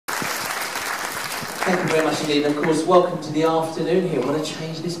Thank you very much indeed. Of course, welcome to the afternoon here. What a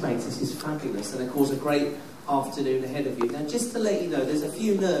change this makes. This is fabulous. And of course, a great afternoon ahead of you. Now, just to let you know, there's a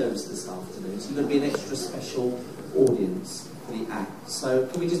few nerves this afternoon, so you're going to be an extra special audience for the act. So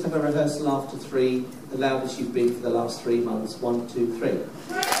can we just have a rehearsal after 3, the loudest you've been for the last 3 months? 1, 2, 3.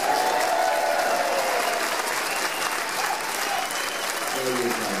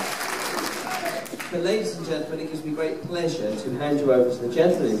 So, ladies and gentlemen, it gives me great pleasure to hand you over to the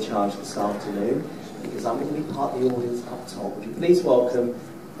gentleman in charge this afternoon, because I'm going to be part of the audience up top. Would you please welcome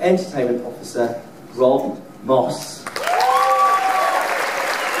Entertainment Officer Rob Moss.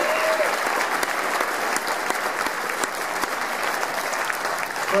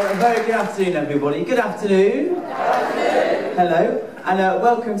 Well, a very good afternoon, everybody. Good afternoon. Good afternoon. Hello, and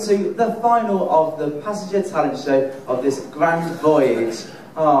welcome to the final of the Passenger Talent Show of this grand voyage.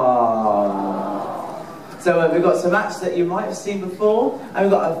 So we've got some acts that you might have seen before, and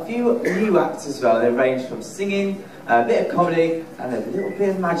we've got a few new acts as well. They range from singing, a bit of comedy, and a little bit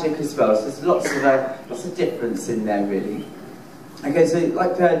of magic as well. So there's lots of difference in there, really. Okay, so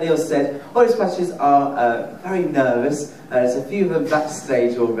like Neil said, all these passengers are very nervous. There's a few of them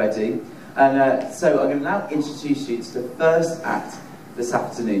backstage already, and so I'm going to now introduce you to the first act this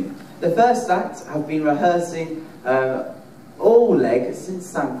afternoon. The first act have been rehearsing all leg since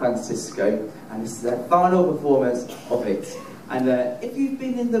San Francisco, and this is their final performance of it. And if you've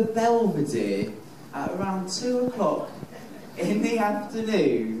been in the Belvedere at around 2 o'clock in the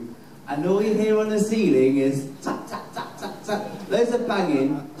afternoon, and all you hear on the ceiling is tap, tap, tap, tap, tap, loads of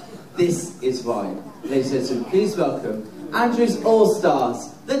banging, this is why. Ladies and gentlemen, please welcome Andrew's All-Stars,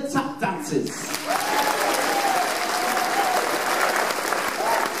 the Tap Dancers.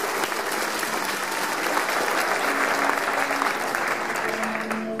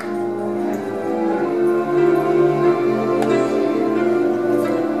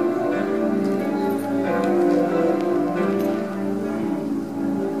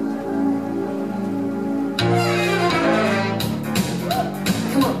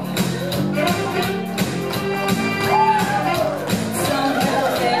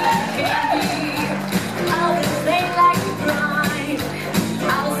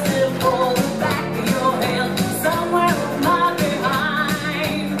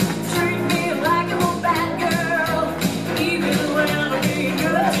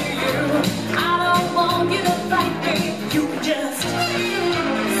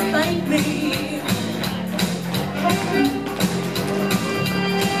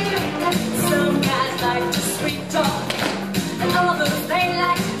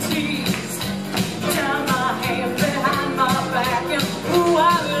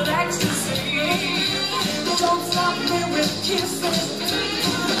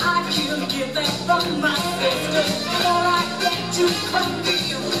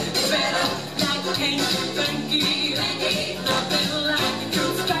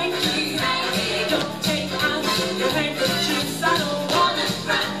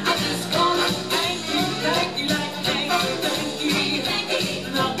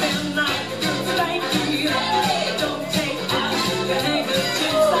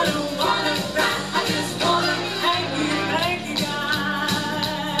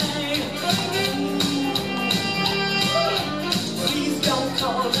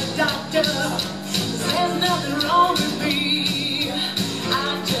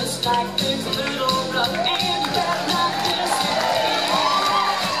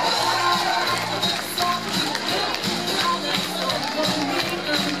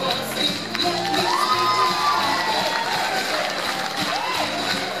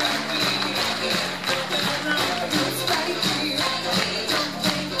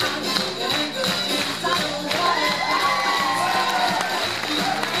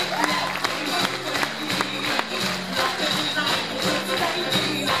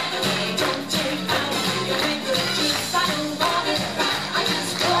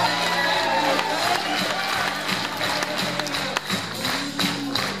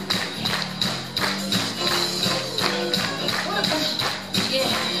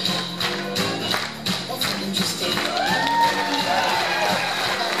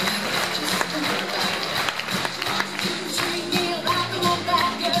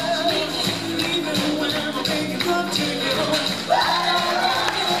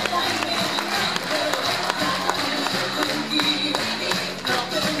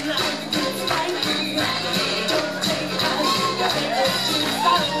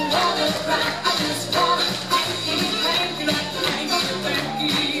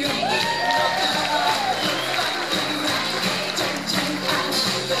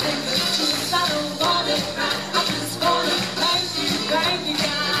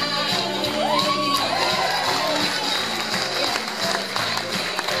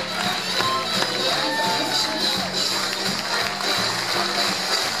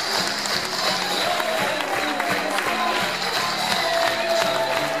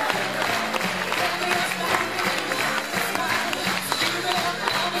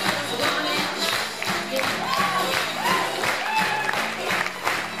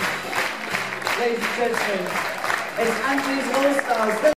 gentlemen, it's Andrew's All Stars.